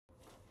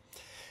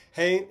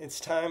Hey, it's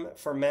time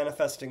for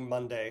Manifesting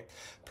Monday.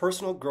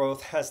 Personal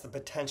growth has the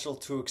potential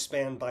to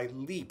expand by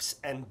leaps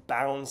and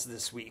bounds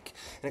this week.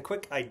 And a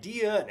quick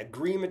idea, an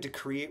agreement to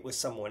create with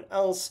someone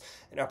else,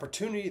 an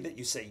opportunity that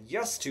you say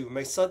yes to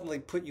may suddenly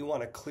put you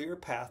on a clear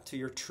path to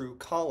your true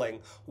calling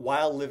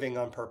while living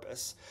on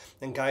purpose.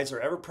 And guides are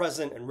ever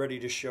present and ready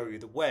to show you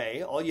the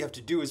way. All you have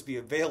to do is be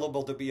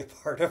available to be a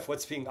part of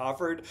what's being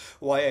offered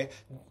while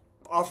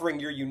offering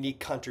your unique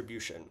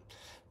contribution.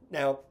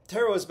 Now,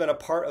 tarot has been a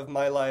part of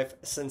my life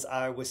since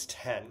I was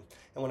 10.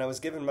 And when I was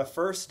given my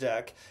first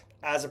deck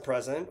as a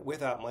present,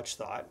 without much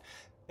thought,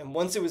 and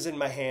once it was in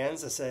my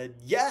hands, I said,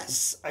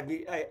 yes!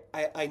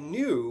 I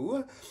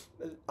knew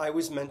I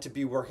was meant to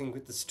be working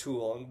with this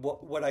tool. And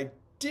what I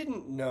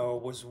didn't know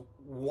was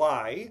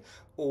why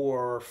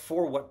or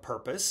for what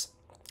purpose.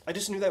 I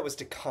just knew that was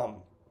to come.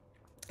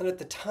 And at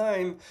the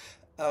time,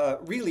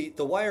 really,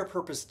 the why or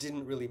purpose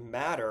didn't really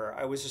matter.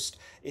 I was just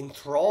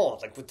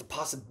enthralled, with the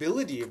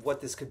possibility of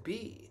what this could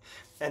be.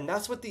 And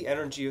that's what the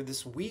energy of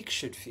this week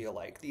should feel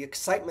like. The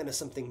excitement of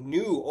something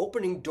new,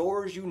 opening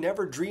doors you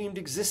never dreamed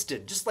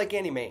existed, just like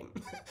anime.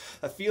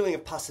 A feeling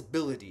of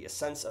possibility, a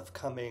sense of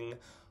coming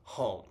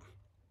home.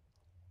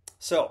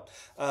 So,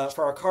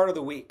 for our card of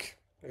the week,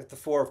 we got the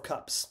Four of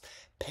Cups.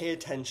 Pay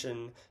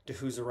attention to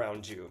who's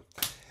around you.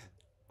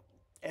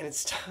 And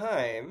it's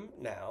time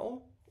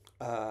now,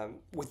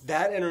 with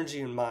that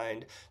energy in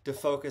mind, to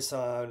focus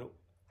on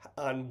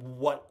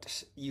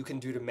what you can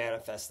do to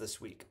manifest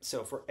this week.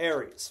 So for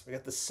Aries, we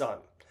got the Sun.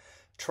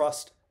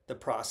 Trust the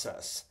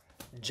process.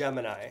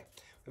 Gemini,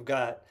 we've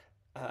got,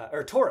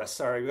 or Taurus,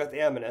 sorry, we've got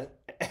the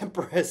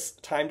Empress,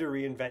 time to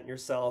reinvent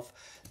yourself.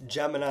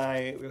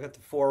 Gemini, we've got the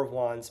Four of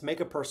Wands, make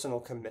a personal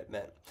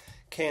commitment.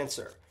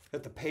 Cancer,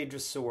 we've got the Page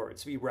of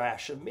Swords, be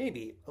rash and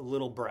maybe a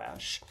little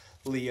brash.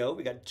 Leo,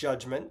 we got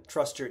Judgment,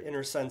 trust your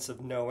inner sense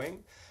of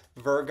knowing.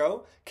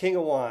 Virgo, King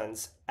of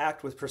Wands,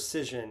 act with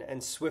precision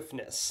and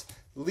swiftness.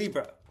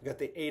 Libra, we got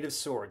the Eight of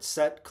Swords,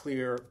 set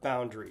clear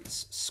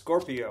boundaries.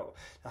 Scorpio,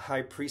 the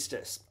High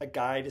Priestess, a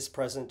guide is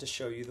present to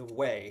show you the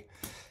way.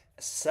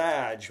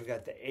 Sag, we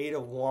got the Eight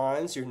of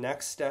Wands, your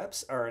next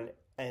steps are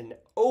an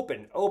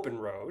open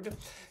road.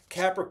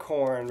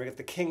 Capricorn, we got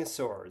the King of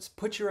Swords,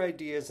 put your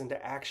ideas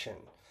into action.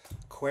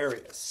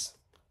 Aquarius,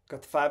 we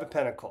got the Five of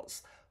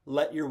Pentacles,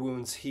 let your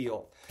wounds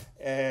heal.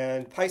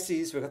 And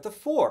Pisces, we've got the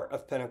Four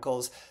of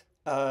Pentacles.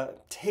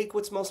 Take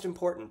what's most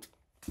important.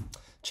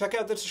 Check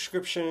out the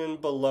description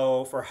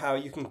below for how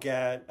you can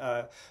get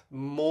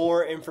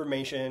more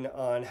information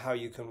on how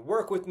you can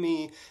work with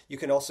me. You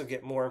can also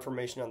get more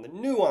information on the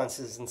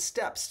nuances and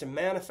steps to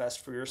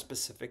manifest for your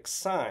specific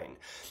sign.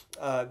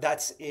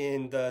 That's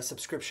in the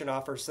subscription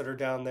offers that are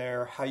down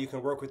there. How you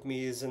can work with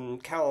me is in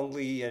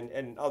Calendly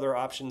and other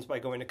options by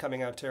going to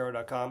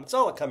ComingOutTarot.com. It's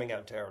all at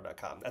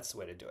ComingOutTarot.com. That's the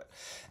way to do it.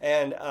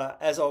 And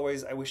as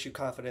always, I wish you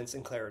confidence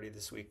and clarity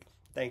this week.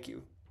 Thank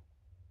you.